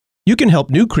You can help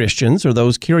new Christians or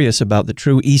those curious about the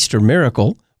true Easter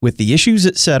miracle with the Issues,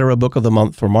 Etc. Book of the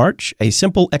Month for March, A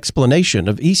Simple Explanation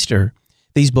of Easter.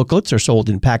 These booklets are sold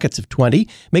in packets of 20,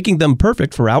 making them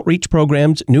perfect for outreach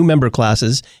programs, new member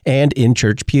classes, and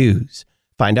in-church pews.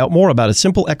 Find out more about A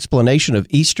Simple Explanation of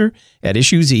Easter at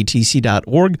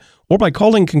issuesetc.org or by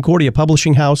calling Concordia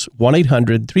Publishing House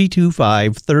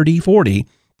 1-800-325-3040.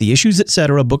 The Issues,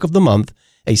 Etc. Book of the Month,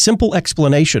 A Simple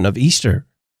Explanation of Easter.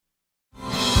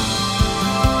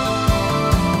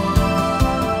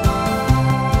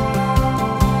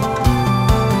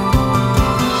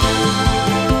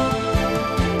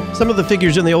 Some of the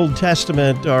figures in the Old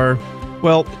Testament are,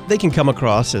 well, they can come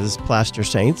across as plaster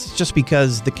saints just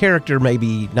because the character may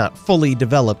be not fully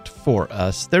developed for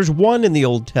us. There's one in the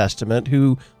Old Testament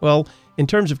who, well, in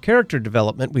terms of character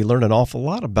development, we learn an awful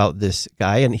lot about this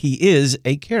guy, and he is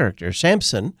a character.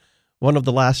 Samson, one of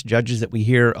the last judges that we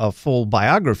hear a full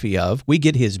biography of. We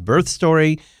get his birth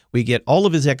story, we get all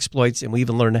of his exploits, and we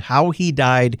even learn how he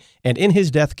died, and in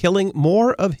his death, killing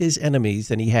more of his enemies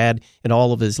than he had in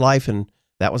all of his life, and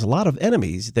that was a lot of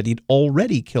enemies that he'd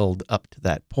already killed up to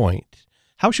that point.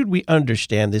 How should we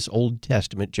understand this Old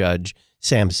Testament judge,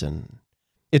 Samson?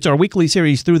 It's our weekly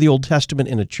series through the Old Testament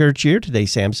in a church year. Today,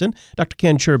 Samson. Dr.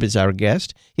 Ken Schurb is our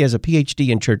guest. He has a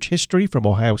Ph.D. in church history from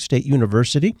Ohio State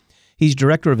University. He's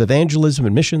Director of Evangelism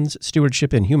and Missions,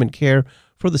 Stewardship, and Human Care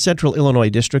for the Central Illinois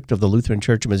District of the Lutheran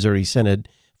Church Missouri Synod.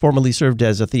 Formerly served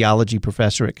as a theology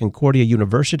professor at Concordia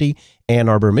University, Ann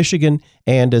Arbor, Michigan,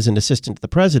 and as an assistant to the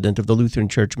president of the Lutheran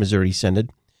Church Missouri Synod.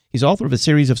 He's author of a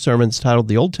series of sermons titled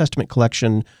The Old Testament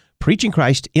Collection, Preaching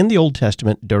Christ in the Old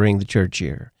Testament During the Church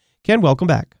Year. Ken, welcome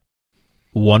back.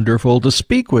 Wonderful to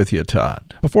speak with you,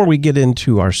 Todd. Before we get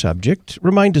into our subject,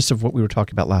 remind us of what we were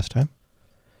talking about last time.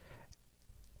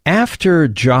 After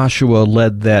Joshua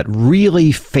led that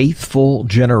really faithful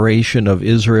generation of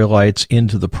Israelites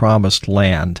into the promised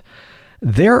land,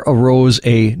 there arose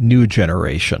a new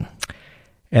generation.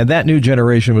 And that new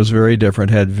generation was very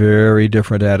different, had very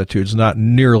different attitudes, not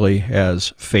nearly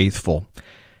as faithful.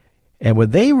 And when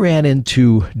they ran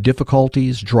into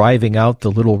difficulties driving out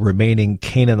the little remaining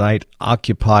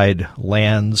Canaanite-occupied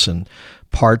lands and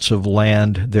parts of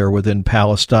land there within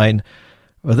Palestine,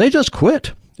 well, they just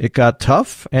quit. It got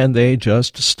tough, and they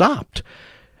just stopped.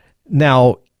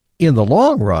 Now, in the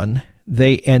long run,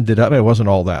 they ended up, it wasn't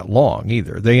all that long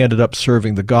either, they ended up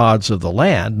serving the gods of the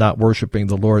land, not worshiping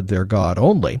the Lord their God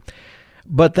only.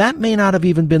 But that may not have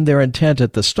even been their intent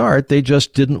at the start. They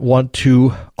just didn't want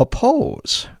to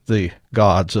oppose the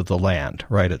gods of the land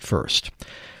right at first.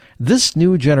 This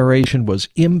new generation was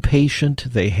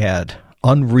impatient. They had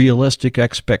unrealistic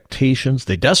expectations.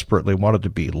 They desperately wanted to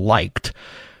be liked.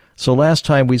 So last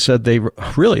time we said they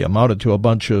really amounted to a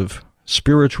bunch of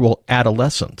spiritual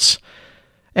adolescents.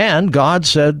 And God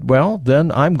said, well,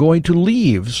 then I'm going to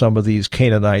leave some of these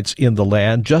Canaanites in the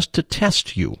land just to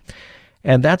test you.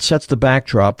 And that sets the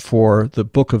backdrop for the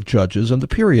book of Judges and the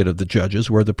period of the Judges,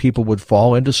 where the people would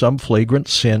fall into some flagrant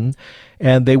sin,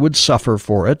 and they would suffer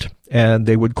for it, and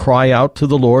they would cry out to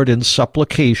the Lord in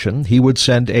supplication. He would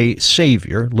send a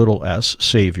Savior, little s,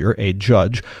 Savior, a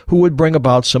judge, who would bring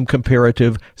about some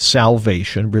comparative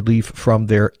salvation, relief from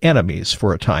their enemies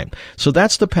for a time. So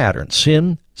that's the pattern: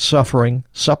 sin, suffering,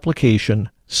 supplication,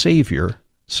 Savior,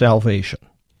 salvation.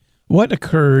 What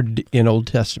occurred in Old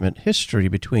Testament history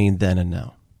between then and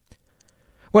now?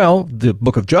 Well, the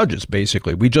book of Judges,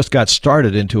 basically. We just got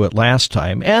started into it last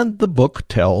time, and the book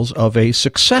tells of a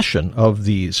succession of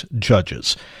these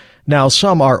judges. Now,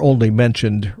 some are only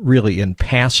mentioned really in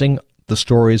passing. The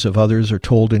stories of others are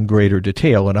told in greater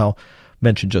detail, and I'll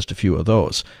mention just a few of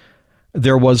those.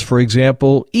 There was, for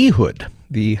example, Ehud,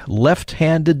 the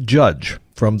left-handed judge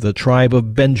from the tribe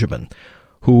of Benjamin,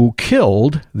 who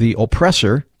killed the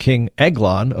oppressor, King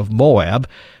Eglon of Moab,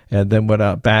 and then went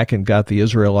out back and got the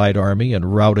Israelite army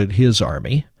and routed his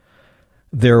army.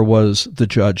 There was the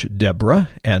judge Deborah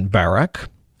and Barak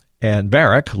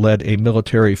led a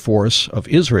military force of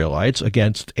Israelites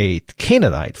against a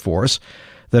Canaanite force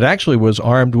that actually was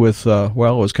armed with, it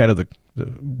was kind of the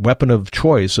weapon of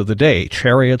choice of the day,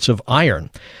 chariots of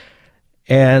iron.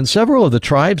 And several of the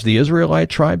tribes, the Israelite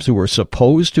tribes who were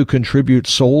supposed to contribute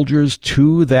soldiers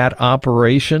to that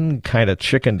operation, kind of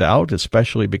chickened out,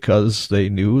 especially because they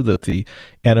knew that the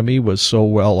enemy was so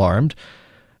well armed.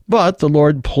 But the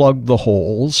Lord plugged the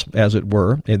holes, as it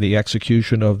were, in the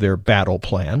execution of their battle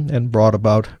plan and brought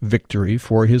about victory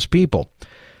for his people.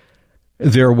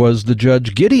 There was the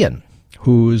judge Gideon,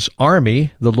 whose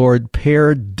army the Lord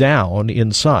pared down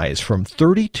in size from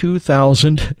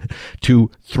 32,000 to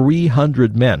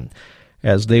 300 men.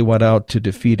 as they went out to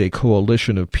defeat a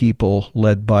coalition of people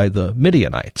led by the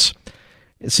Midianites.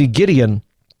 See, Gideon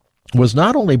was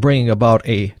not only bringing about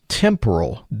a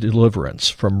temporal deliverance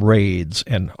from raids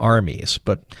and armies,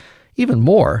 but even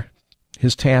more,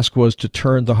 his task was to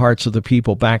turn the hearts of the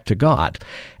people back to God.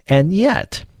 And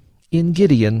yet, in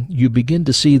Gideon, you begin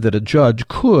to see that a judge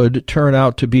could turn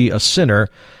out to be a sinner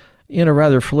in a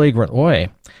rather flagrant way.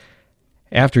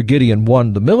 After Gideon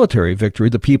won the military victory,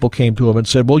 the people came to him and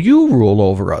said, well, you rule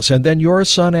over us, and then your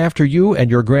son after you,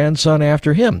 and your grandson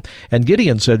after him. And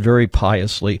Gideon said very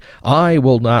piously, I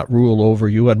will not rule over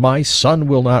you, and my son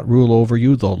will not rule over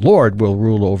you, the Lord will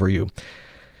rule over you.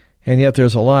 And yet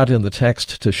there's a lot in the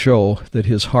text to show that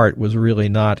his heart was really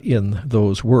not in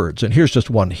those words. And here's just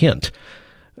one hint.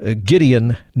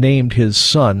 Gideon named his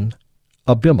son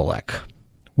Abimelech,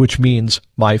 which means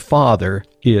my father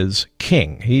is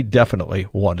king. He definitely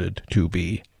wanted to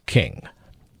be king.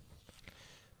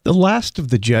 The last of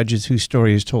the judges whose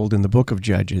story is told in the book of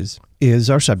Judges is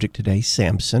our subject today,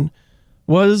 Samson.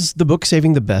 Was the book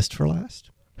saving the best for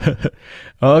last?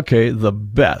 Okay, the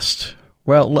best.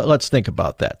 Well, let's think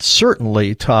about that.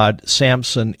 Certainly, Todd,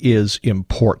 Samson is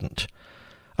important.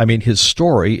 I mean, his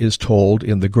story is told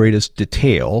in the greatest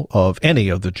detail of any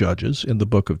of the judges in the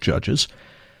book of Judges.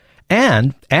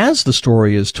 And as the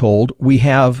story is told, we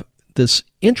have this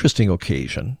interesting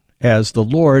occasion as the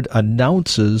Lord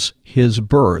announces his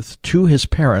birth to his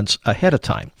parents ahead of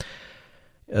time.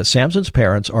 Samson's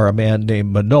parents are a man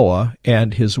named Manoah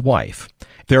and his wife.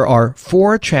 There are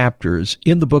 4 chapters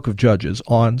in the book of Judges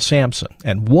on Samson,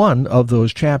 and one of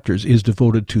those chapters is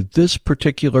devoted to this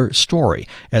particular story,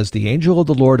 as the angel of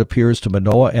the Lord appears to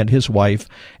Manoah and his wife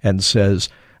and says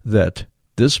that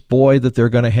this boy that they're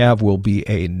going to have will be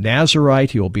a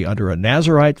Nazirite. He will be under a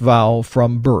Nazirite vow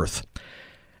from birth.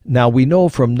 Now, we know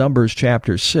from Numbers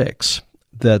chapter 6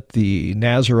 that the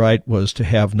Nazirite was to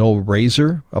have no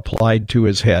razor applied to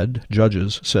his head.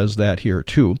 Judges says that here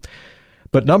too.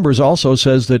 But Numbers also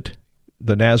says that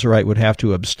the Nazirite would have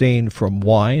to abstain from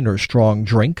wine or strong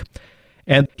drink,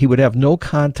 and he would have no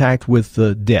contact with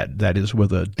the dead, that is,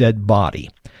 with a dead body.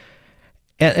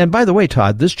 And by the way,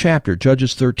 Todd, this chapter,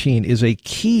 Judges 13, is a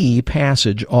key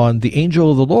passage on the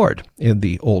angel of the Lord in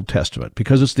the Old Testament,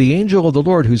 because it's the angel of the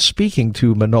Lord who's speaking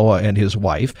to Manoah and his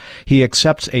wife. He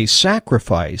accepts a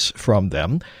sacrifice from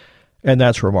them, and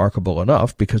that's remarkable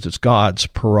enough because it's God's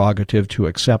prerogative to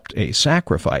accept a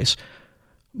sacrifice.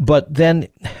 But then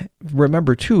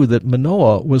remember, too, that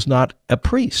Manoah was not a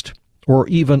priest or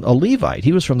even a Levite.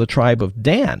 He was from the tribe of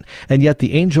Dan, and yet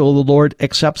the angel of the Lord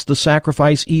accepts the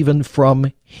sacrifice even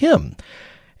from him.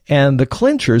 And the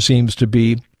clincher seems to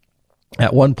be,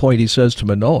 at one point he says to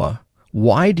Manoah,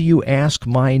 why do you ask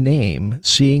my name,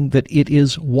 seeing that it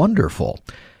is wonderful?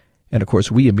 And of course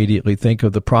we immediately think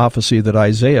of the prophecy that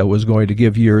Isaiah was going to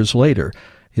give years later.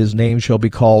 His name shall be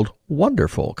called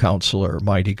Wonderful Counselor,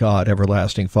 Mighty God,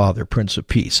 Everlasting Father, Prince of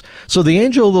Peace. So the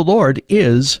angel of the Lord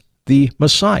is the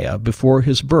Messiah before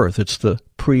his birth. It's the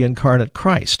pre-incarnate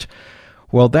Christ.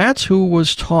 Well, that's who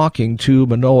was talking to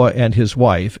Manoah and his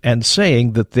wife and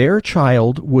saying that their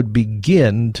child would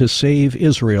begin to save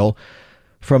Israel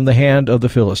from the hand of the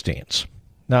Philistines.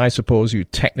 Now, I suppose you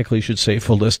technically should say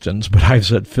Philistines, but I've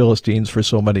said Philistines for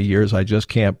so many years I just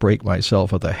can't break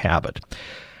myself of the habit.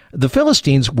 The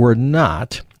Philistines were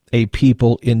not a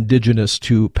people indigenous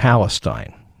to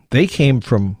Palestine. They came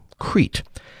from Crete,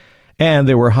 and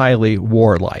they were highly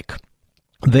warlike.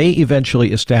 They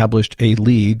eventually established a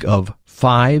league of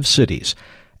 5 cities: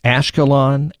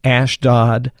 Ashkelon,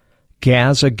 Ashdod,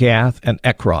 Gaza, Gath, and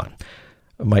Ekron.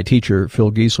 My teacher,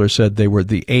 Phil Giesler, said they were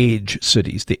the Age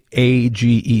cities, the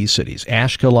AGE cities: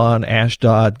 Ashkelon,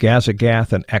 Ashdod, Gaza,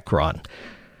 Gath, and Ekron.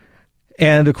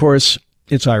 And, of course,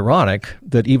 it's ironic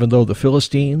that even though the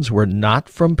Philistines were not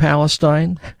from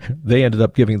Palestine, they ended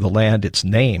up giving the land its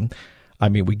name. I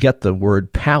mean, we get the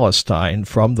word Palestine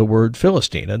from the word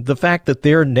Philistine, and the fact that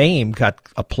their name got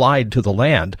applied to the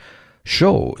land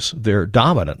shows their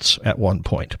dominance at one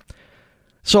point.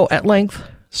 So at length,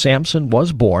 Samson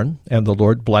was born, and the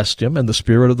Lord blessed him, and the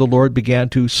Spirit of the Lord began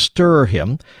to stir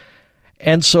him.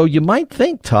 And so you might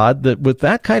think, Todd, that with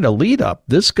that kind of lead-up,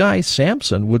 this guy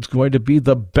Samson was going to be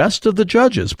the best of the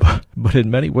judges, but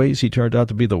in many ways he turned out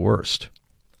to be the worst.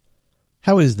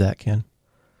 How is that, Ken?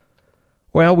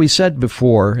 Well, we said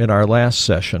before in our last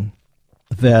session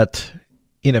that,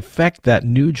 in effect, that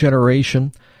new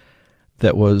generation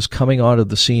that was coming onto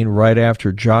the scene right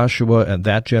after Joshua and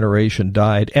that generation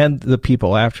died, and the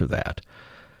people after that,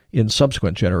 in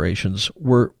subsequent generations,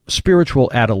 were spiritual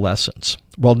adolescents.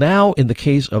 Well, now, in the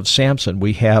case of Samson,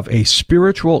 we have a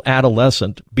spiritual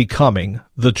adolescent becoming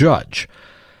the judge.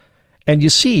 And you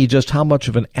see just how much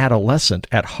of an adolescent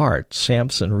at heart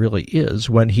Samson really is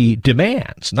when he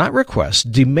demands, not requests,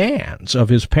 demands of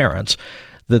his parents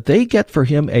that they get for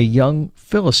him a young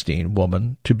Philistine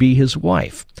woman to be his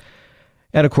wife.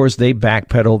 And of course they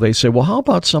backpedal. They say, well, how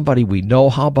about somebody we know?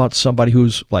 How about somebody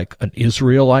who's like an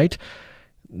Israelite?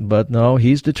 But no,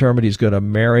 he's determined he's going to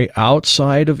marry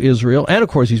outside of Israel. And of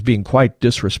course, he's being quite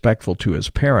disrespectful to his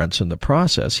parents in the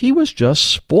process. He was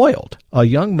just spoiled. A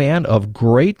young man of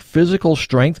great physical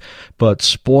strength, but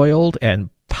spoiled and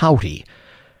pouty.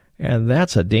 And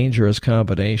that's a dangerous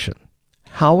combination.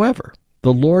 However,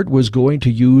 the Lord was going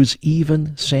to use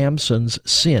even Samson's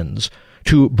sins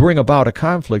to bring about a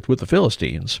conflict with the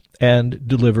Philistines and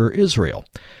deliver Israel.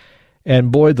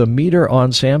 And boy, the meter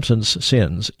on Samson's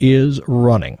sins is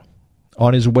running.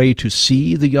 On his way to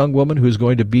see the young woman who's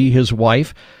going to be his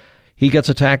wife, he gets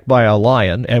attacked by a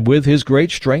lion, and with his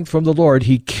great strength from the Lord,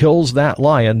 he kills that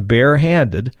lion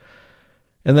barehanded.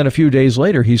 And then a few days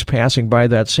later, he's passing by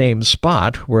that same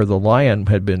spot where the lion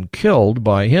had been killed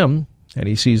by him, and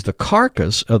he sees the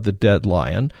carcass of the dead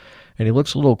lion, and he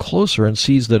looks a little closer and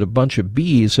sees that a bunch of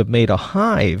bees have made a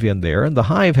hive in there, and the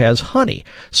hive has honey.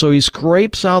 So he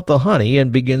scrapes out the honey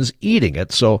and begins eating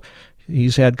it. So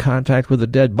he's had contact with a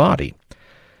dead body.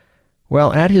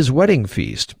 Well, at his wedding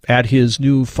feast, at his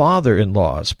new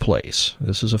father-in-law's place,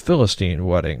 this is a Philistine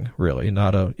wedding, really,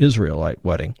 not an Israelite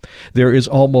wedding, there is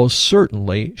almost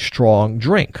certainly strong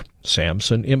drink.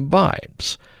 Samson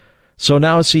imbibes. So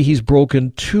now, see, he's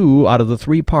broken 2 out of the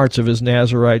 3 parts of his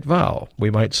Nazirite vow.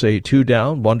 We might say 2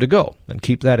 down, 1 to go, and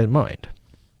keep that in mind.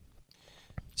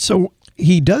 So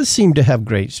he does seem to have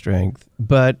great strength,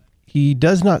 but he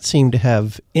does not seem to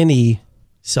have any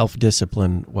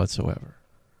self-discipline whatsoever.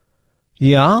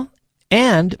 Yeah,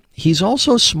 and he's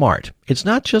also smart. It's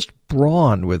not just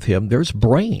brawn with him. There's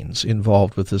brains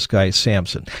involved with this guy,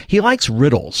 Samson. He likes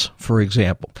riddles, for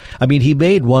example. I mean, he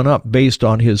made one up based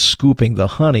on his scooping the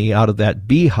honey out of that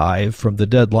beehive from the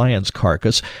dead lion's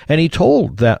carcass, and he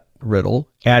told that riddle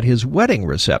at his wedding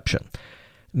reception.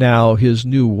 Now, his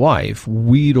new wife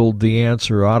wheedled the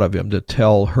answer out of him to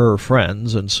tell her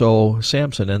friends, and so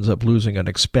Samson ends up losing an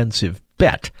expensive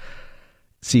bet.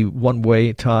 See, one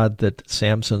way, Todd, that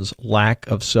Samson's lack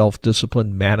of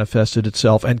self-discipline manifested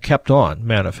itself and kept on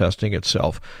manifesting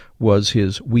itself was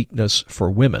his weakness for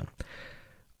women.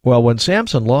 Well, when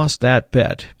Samson lost that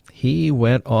bet, he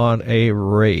went on a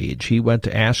rage. He went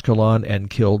to Ashkelon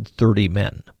and killed 30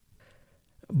 men.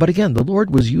 But again, the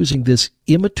Lord was using this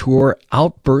immature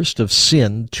outburst of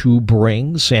sin to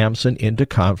bring Samson into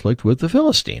conflict with the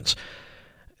Philistines.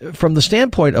 From the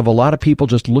standpoint of a lot of people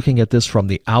just looking at this from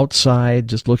the outside,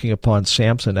 just looking upon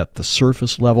Samson at the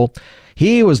surface level,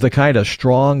 he was the kind of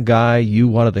strong guy you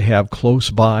wanted to have close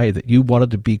by, that you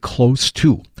wanted to be close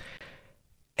to.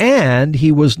 And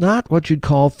he was not what you'd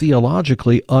call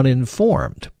theologically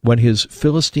uninformed when his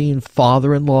Philistine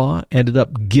father-in-law ended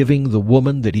up giving the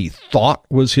woman that he thought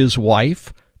was his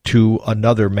wife to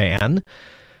another man.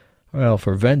 Well,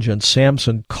 for vengeance,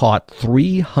 Samson caught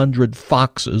 300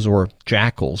 foxes, or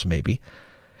jackals maybe,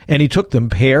 and he took them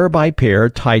pair by pair,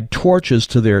 tied torches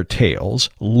to their tails,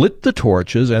 lit the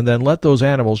torches, and then let those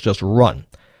animals just run.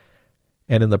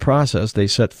 And in the process, they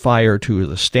set fire to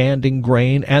the standing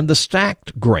grain and the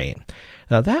stacked grain.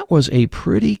 Now, that was a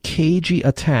pretty cagey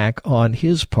attack on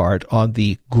his part on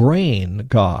the grain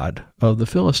god of the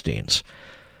Philistines.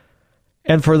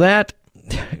 And for that,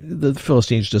 the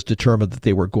Philistines just determined that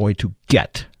they were going to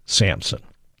get Samson.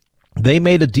 They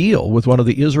made a deal with one of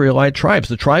the Israelite tribes,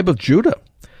 the tribe of Judah,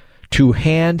 to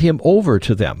hand him over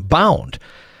to them, bound.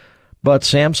 But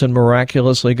Samson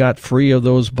miraculously got free of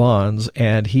those bonds,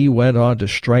 and he went on to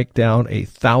strike down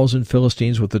 1,000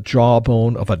 Philistines with the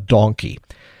jawbone of a donkey.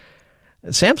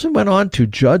 Samson went on to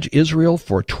judge Israel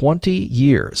for 20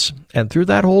 years, and through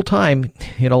that whole time,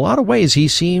 in a lot of ways, he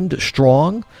seemed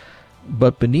strong,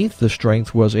 but beneath the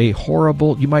strength was a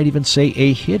horrible, you might even say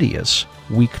a hideous,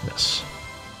 weakness.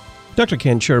 Dr.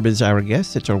 Ken Schurb is our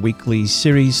guest. It's our weekly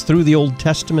series through the Old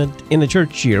Testament in a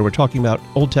church year. We're talking about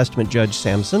Old Testament Judge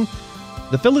Samson.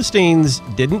 The Philistines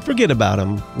didn't forget about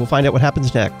him. We'll find out what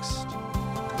happens next.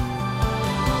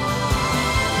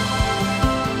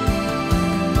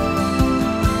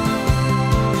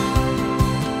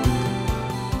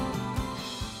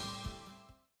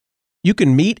 You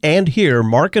can meet and hear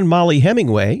Mark and Molly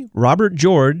Hemingway, Robert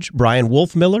George, Brian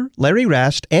Wolfmiller, Larry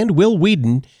Rast, and Will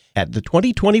Whedon at the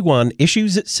 2021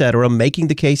 Issues Etc. Making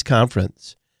the Case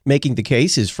Conference. Making the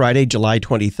Case is Friday, July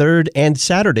 23rd and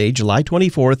Saturday, July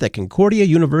 24th at Concordia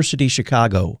University,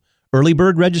 Chicago. Early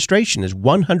bird registration is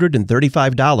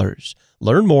 $135.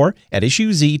 Learn more at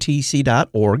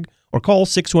issuesetc.org or call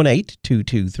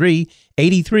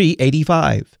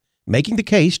 618-223-8385. Making the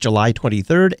Case, July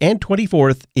 23rd and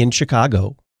 24th in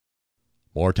Chicago.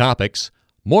 More topics,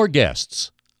 more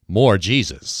guests, more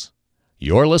Jesus.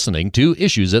 You're listening to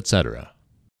Issues Etc.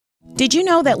 Did you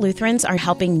know that Lutherans are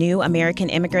helping new American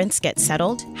immigrants get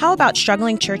settled? How about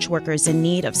struggling church workers in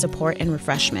need of support and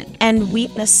refreshment? And we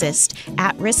assist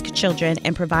at-risk children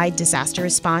and provide disaster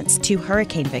response to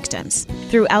hurricane victims.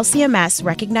 Through LCMS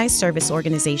recognized service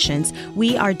organizations,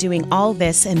 we are doing all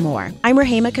this and more. I'm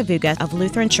Rahema Kavuga of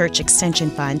Lutheran Church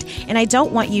Extension Fund, and I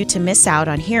don't want you to miss out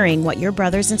on hearing what your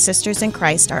brothers and sisters in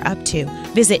Christ are up to.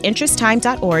 Visit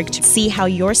interesttime.org to see how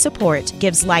your support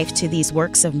gives life to these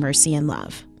works of mercy and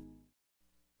love.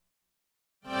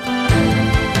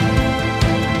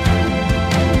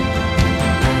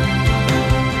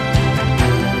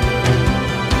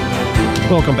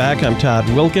 Welcome back. I'm Todd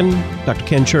Wilkin. Dr.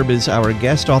 Ken Schurb is our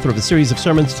guest, author of a series of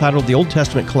sermons titled The Old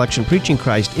Testament Collection, Preaching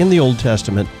Christ in the Old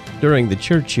Testament During the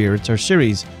Church Year. It's our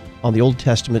series on the Old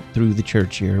Testament through the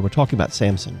church year. We're talking about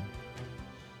Samson.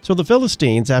 So the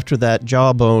Philistines, after that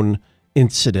jawbone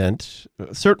incident,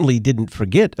 certainly didn't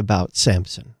forget about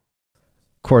Samson.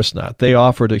 Of course not. They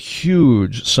offered a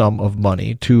huge sum of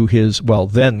money to his,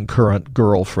 then current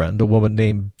girlfriend, a woman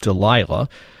named Delilah,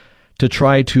 to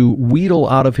try to wheedle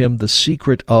out of him the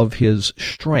secret of his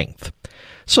strength.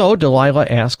 So Delilah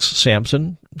asks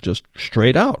Samson just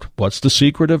straight out, what's the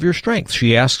secret of your strength?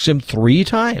 She asks him 3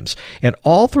 times, and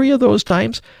all 3 of those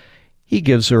times he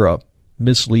gives her a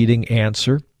misleading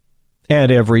answer.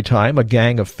 And every time a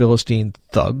gang of Philistine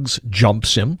thugs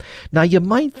jumps him. Now you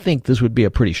might think this would be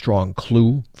a pretty strong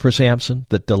clue for Samson,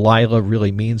 that Delilah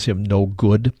really means him no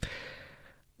good.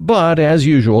 But, as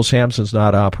usual, Samson's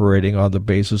not operating on the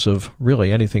basis of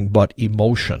really anything but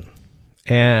emotion.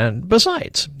 And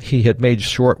besides, he had made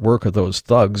short work of those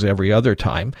thugs every other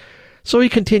time, so he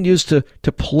continues to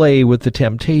play with the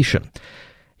temptation.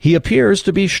 He appears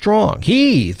to be strong.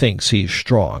 He thinks he's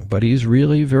strong, but he's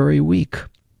really very weak.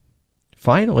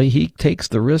 Finally, he takes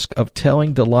the risk of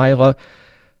telling Delilah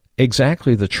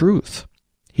exactly the truth.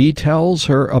 He tells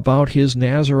her about his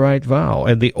Nazirite vow,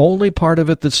 and the only part of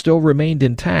it that still remained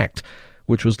intact,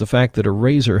 which was the fact that a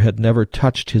razor had never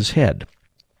touched his head.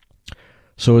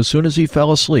 So as soon as he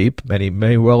fell asleep, and he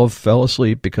may well have fell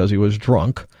asleep because he was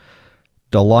drunk,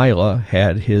 Delilah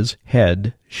had his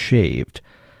head shaved.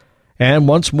 And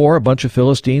once more a bunch of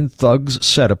Philistine thugs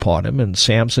set upon him, and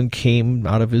Samson came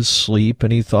out of his sleep,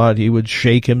 and he thought he would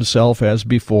shake himself as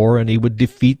before, and he would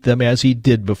defeat them as he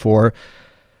did before.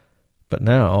 But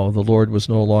now the Lord was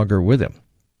no longer with him.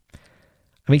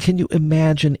 I mean, can you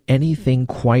imagine anything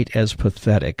quite as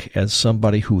pathetic as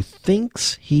somebody who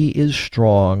thinks he is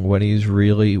strong when he's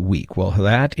really weak? Well,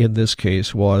 that, in this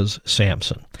case, was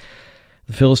Samson.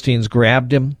 The Philistines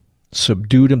grabbed him,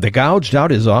 subdued him, they gouged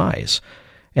out his eyes,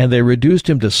 and they reduced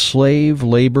him to slave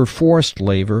labor, forced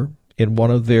labor, in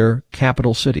one of their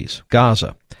capital cities,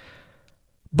 Gaza.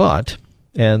 But,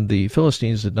 and the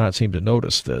Philistines did not seem to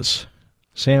notice this,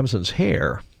 Samson's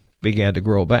hair began to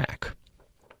grow back.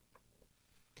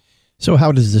 So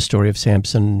how does the story of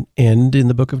Samson end in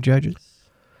the book of Judges?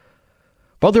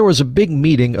 Well, there was a big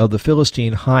meeting of the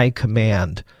Philistine high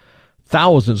command.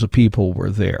 Thousands of people were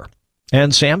there.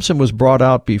 And Samson was brought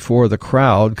out before the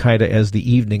crowd kind of as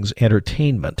the evening's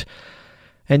entertainment.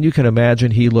 And you can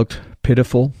imagine he looked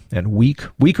pitiful and weak,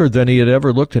 weaker than he had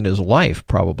ever looked in his life,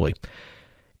 probably.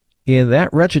 In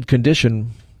that wretched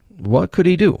condition, what could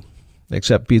he do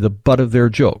except be the butt of their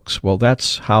jokes? Well,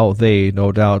 that's how they,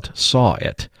 no doubt, saw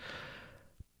it.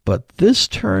 But this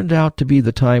turned out to be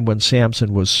the time when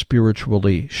Samson was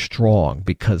spiritually strong,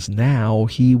 because now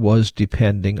he was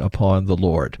depending upon the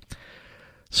Lord.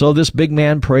 So this big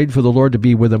man prayed for the Lord to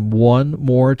be with him one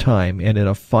more time, and in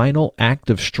a final act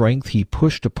of strength, he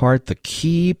pushed apart the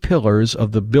key pillars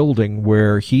of the building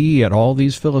where he and all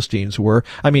these Philistines were.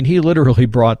 I mean, he literally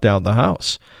brought down the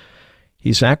house.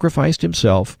 He sacrificed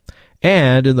himself,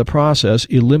 and in the process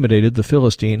eliminated the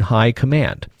Philistine high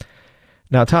command.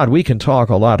 Now, Todd, we can talk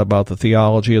a lot about the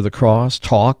theology of the cross,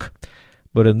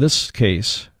 but in this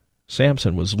case,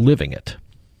 Samson was living it.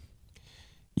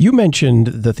 You mentioned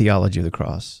the theology of the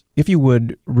cross. If you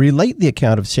would, relate the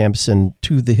account of Samson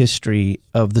to the history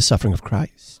of the suffering of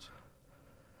Christ.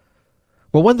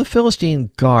 Well, when the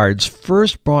Philistine guards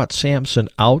first brought Samson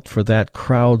out for that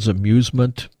crowd's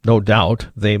amusement, no doubt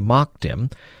they mocked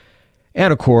him.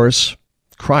 And, of course,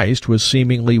 Christ was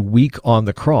seemingly weak on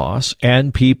the cross,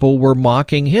 and people were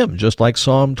mocking him, just like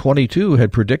Psalm 22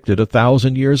 had predicted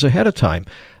 1,000 years ahead of time.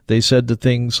 They said the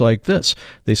things like this.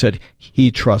 They said, "He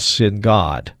trusts in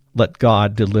God. Let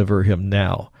God deliver him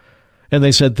now." And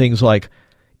they said things like,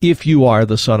 If you are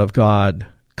the Son of God,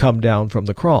 come down from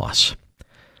the cross.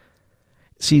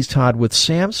 See, Todd, with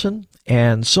Samson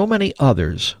and so many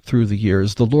others through the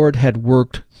years, the Lord had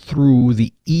worked through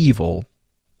the evil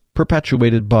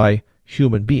perpetuated by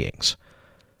human beings.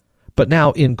 But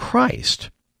now in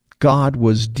Christ, God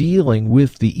was dealing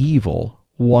with the evil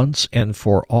once and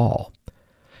for all.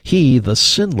 He, the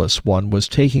sinless one, was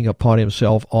taking upon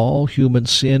himself all human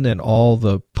sin and all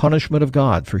the punishment of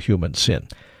God for human sin.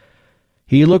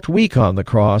 He looked weak on the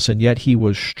cross, and yet he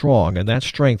was strong, and that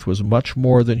strength was much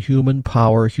more than human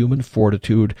power, human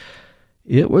fortitude.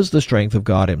 It was the strength of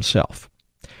God himself.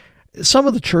 Some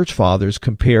of the church fathers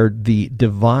compared the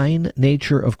divine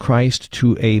nature of Christ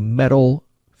to a metal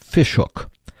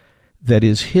fishhook that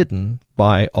is hidden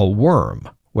by a worm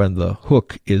when the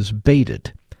hook is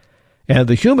baited. And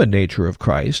the human nature of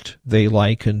Christ they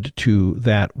likened to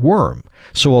that worm.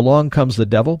 So along comes the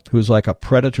devil, who's like a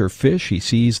predator fish. He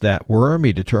sees that worm.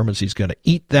 He determines he's going to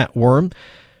eat that worm.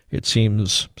 It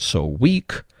seems so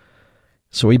weak,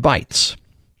 so he bites.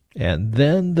 And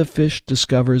then the fish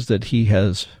discovers that he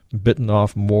has bitten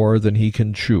off more than he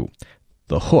can chew.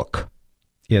 The hook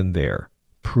in there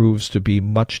proves to be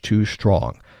much too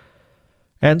strong.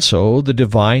 And so the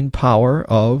divine power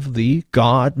of the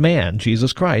God-man,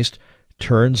 Jesus Christ,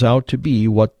 turns out to be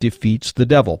what defeats the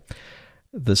devil.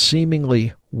 The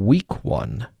seemingly weak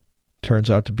one turns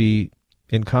out to be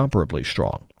incomparably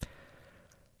strong.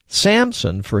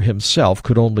 Samson for himself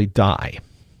could only die,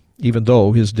 even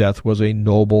though his death was a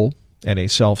noble and a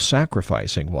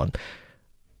self-sacrificing one.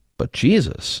 But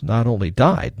Jesus not only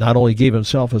died, not only gave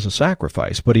himself as a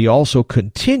sacrifice, but he also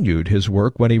continued his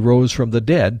work when he rose from the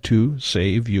dead to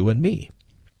save you and me.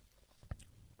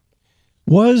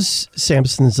 Was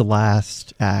Samson's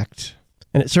last act,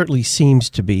 and it certainly seems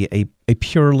to be, a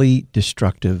purely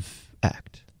destructive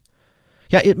act?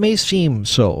 Yeah, it may seem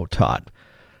so, Todd.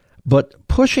 But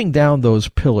pushing down those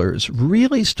pillars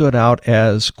really stood out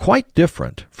as quite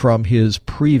different from his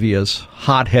previous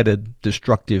hot-headed,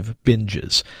 destructive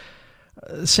binges.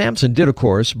 Samson did, of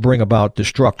course, bring about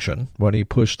destruction when he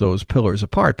pushed those pillars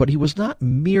apart, but he was not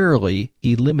merely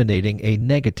eliminating a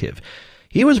negative.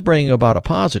 He was bringing about a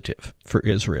positive for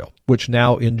Israel, which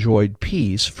now enjoyed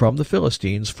peace from the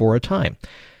Philistines for a time.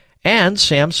 And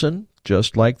Samson,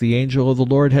 just like the angel of the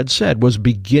Lord had said, was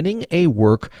beginning a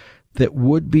work that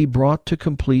would be brought to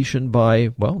completion by,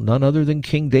 well, none other than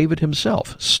King David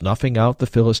himself, snuffing out the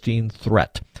Philistine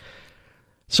threat.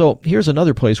 So here's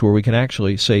another place where we can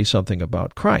actually say something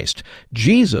about Christ.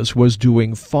 Jesus was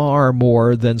doing far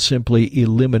more than simply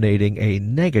eliminating a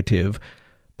negative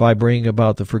by bringing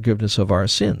about the forgiveness of our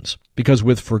sins. Because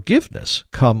with forgiveness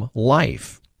come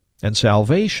life and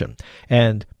salvation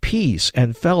and peace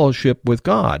and fellowship with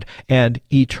God and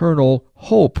eternal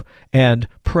hope and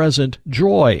present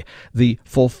joy, the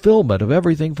fulfillment of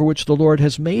everything for which the Lord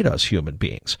has made us human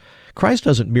beings. Christ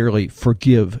doesn't merely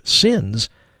forgive sins,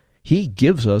 he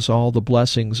gives us all the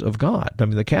blessings of God. I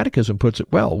mean, the Catechism puts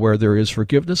it well, where there is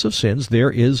forgiveness of sins,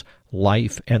 there is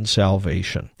life and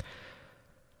salvation.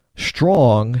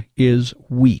 Strong is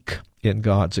weak in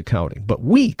God's accounting, but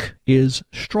weak is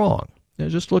strong. Now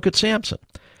just look at Samson.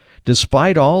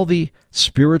 Despite all the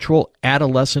spiritual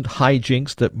adolescent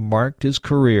hijinks that marked his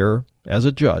career as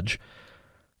a judge,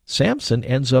 Samson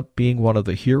ends up being one of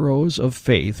the heroes of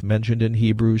faith mentioned in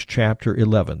Hebrews chapter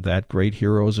 11, that great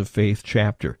heroes of faith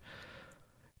chapter.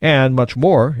 And much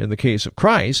more, in the case of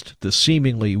Christ, the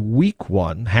seemingly weak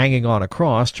one hanging on a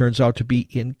cross turns out to be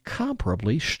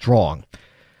incomparably strong.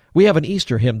 We have an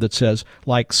Easter hymn that says,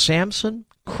 like Samson,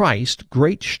 Christ,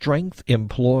 great strength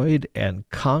employed and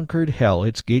conquered hell,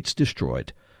 its gates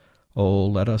destroyed. Oh,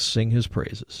 let us sing his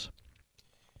praises.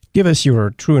 Give us your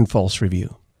true and false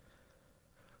review.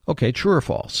 Okay, true or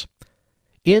false?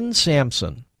 In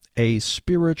Samson, a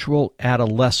spiritual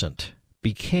adolescent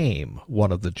became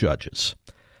one of the judges.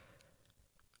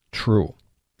 True.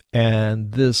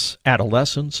 And this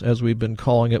adolescence, as we've been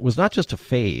calling it, was not just a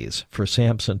phase for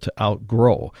Samson to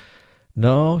outgrow.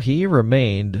 No, he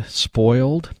remained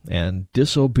spoiled and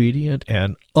disobedient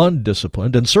and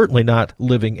undisciplined, and certainly not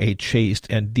living a chaste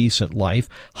and decent life,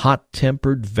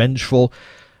 hot-tempered, vengeful.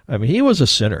 I mean, he was a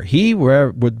sinner. He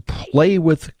would play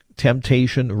with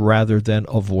temptation rather than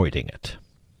avoiding it.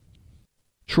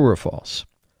 True or false?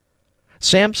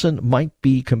 Samson might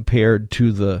be compared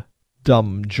to the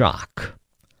dumb jock.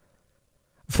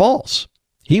 False.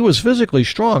 He was physically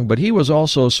strong, but he was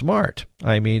also smart.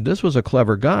 I mean, this was a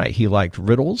clever guy. He liked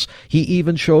riddles. He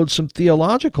even showed some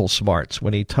theological smarts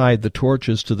when he tied the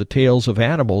torches to the tails of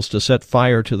animals to set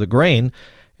fire to the grain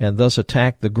and thus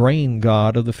attacked the grain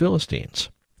god of the Philistines.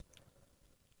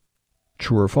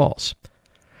 True or false?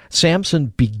 Samson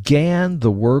began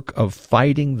the work of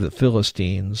fighting the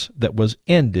Philistines that was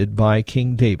ended by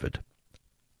King David.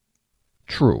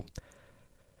 True.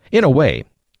 In a way,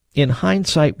 in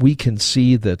hindsight, we can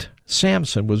see that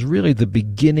Samson was really the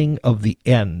beginning of the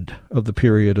end of the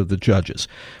period of the judges.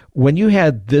 When you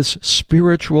had this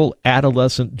spiritual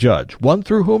adolescent judge, one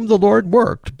through whom the Lord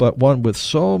worked, but one with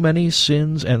so many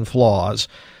sins and flaws,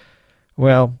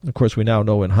 well, of course, we now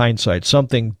know in hindsight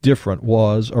something different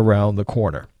was around the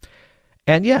corner.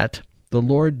 And yet, the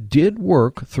Lord did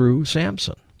work through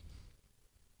Samson.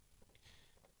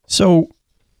 So,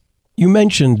 you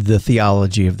mentioned the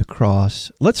theology of the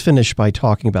cross. Let's finish by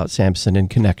talking about Samson in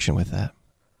connection with that.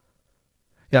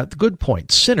 Yeah, good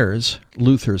point. Sinners,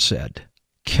 Luther said,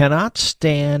 cannot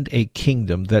stand a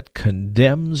kingdom that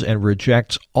condemns and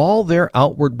rejects all their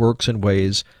outward works and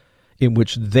ways in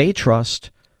which they trust,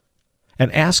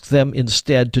 and ask them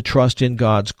instead to trust in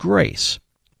God's grace,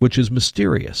 which is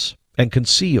mysterious and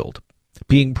concealed,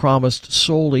 being promised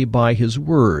solely by His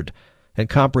Word and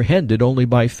comprehended only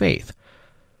by faith.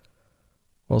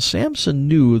 Well, Samson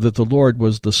knew that the Lord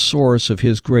was the source of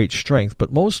his great strength,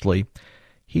 but mostly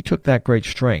he took that great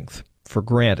strength for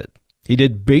granted. He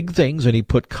did big things, and he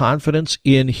put confidence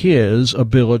in his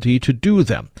ability to do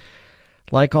them.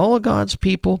 Like all of God's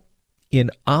people,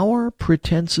 in our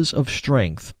pretenses of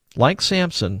strength, like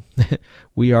Samson,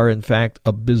 we are in fact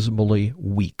abysmally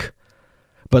weak.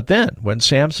 But then, when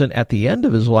Samson at the end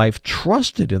of his life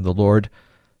trusted in the Lord,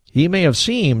 he may have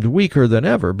seemed weaker than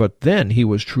ever, but then he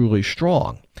was truly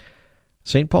strong.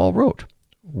 St. Paul wrote,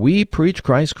 "We preach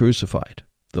Christ crucified.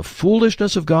 The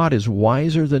foolishness of God is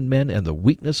wiser than men, and the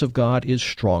weakness of God is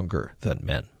stronger than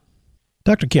men."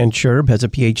 Dr. Ken Schurb has a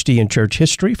Ph.D. in church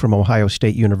history from Ohio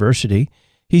State University.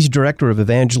 He's Director of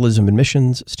Evangelism and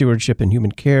Missions, Stewardship and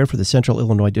Human Care for the Central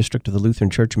Illinois District of the Lutheran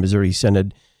Church Missouri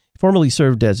Synod. He formerly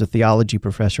served as a theology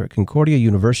professor at Concordia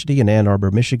University in Ann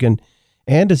Arbor, Michigan,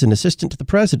 and as an assistant to the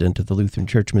president of the Lutheran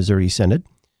Church Missouri Synod.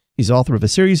 He's author of a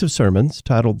series of sermons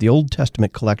titled The Old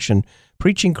Testament Collection,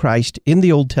 Preaching Christ in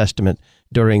the Old Testament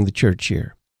During the Church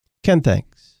Year. Ken,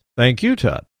 thanks. Thank you,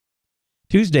 Todd.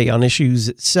 Tuesday on Issues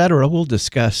Etc., we'll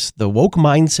discuss the woke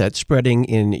mindset spreading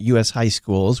in U.S. high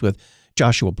schools with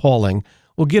Joshua Pauling.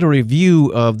 We'll get a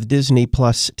review of the Disney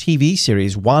Plus TV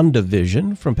series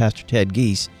WandaVision from Pastor Ted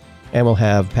Geese. And we'll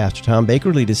have Pastor Tom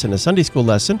Baker lead us in a Sunday school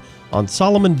lesson on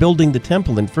Solomon building the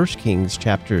temple in 1 Kings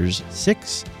chapters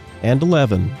 6 and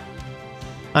 11.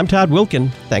 I'm Todd Wilkin.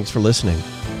 Thanks for listening.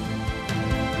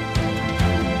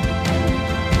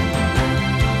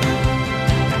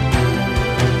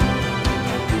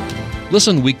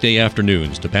 Listen weekday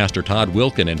afternoons to Pastor Todd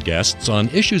Wilkin and guests on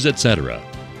Issues Etc.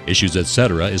 Issues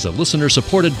Etc. is a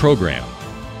listener-supported program.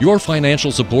 Your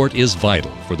financial support is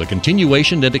vital for the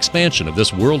continuation and expansion of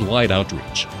this worldwide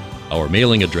outreach. Our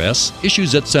mailing address,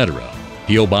 Issues Etc.,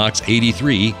 P.O. Box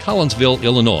 83, Collinsville,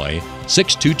 Illinois,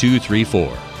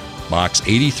 62234. Box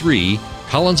 83,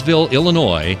 Collinsville,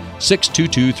 Illinois,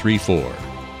 62234.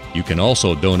 You can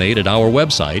also donate at our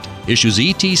website,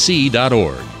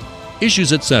 issuesetc.org.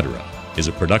 Issues Etc. is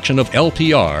a production of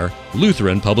LPR,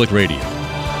 Lutheran Public Radio.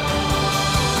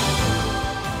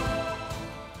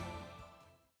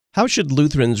 How should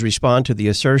Lutherans respond to the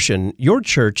assertion, your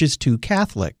church is too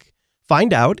Catholic?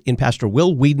 Find out in Pastor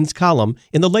Will Whedon's column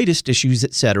in the latest Issues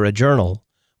Etc. journal.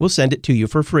 We'll send it to you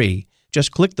for free.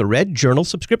 Just click the red journal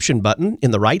subscription button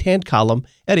in the right-hand column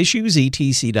at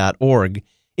issuesetc.org.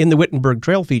 In the Wittenberg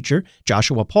Trail feature,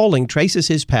 Joshua Pauling traces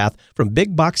his path from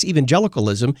big box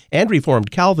evangelicalism and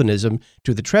Reformed Calvinism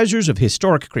to the treasures of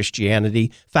historic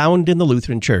Christianity found in the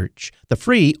Lutheran Church. The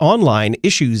free online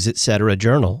Issues Etc.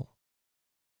 journal.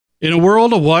 In a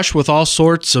world awash with all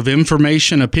sorts of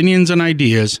information, opinions, and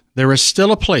ideas, there is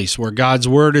still a place where God's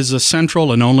Word is the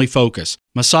central and only focus.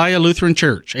 Messiah Lutheran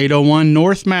Church, 801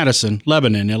 North Madison,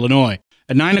 Lebanon, Illinois.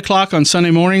 At 9 o'clock on Sunday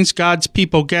mornings, God's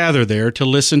people gather there to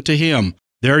listen to Him.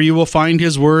 There you will find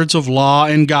His words of law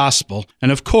and gospel,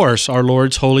 and of course, our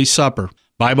Lord's Holy Supper.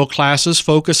 Bible classes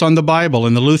focus on the Bible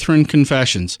and the Lutheran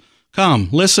confessions. Come,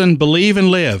 listen, believe,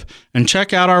 and live, and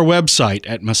check out our website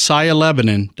at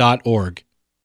messiahlebanon.org.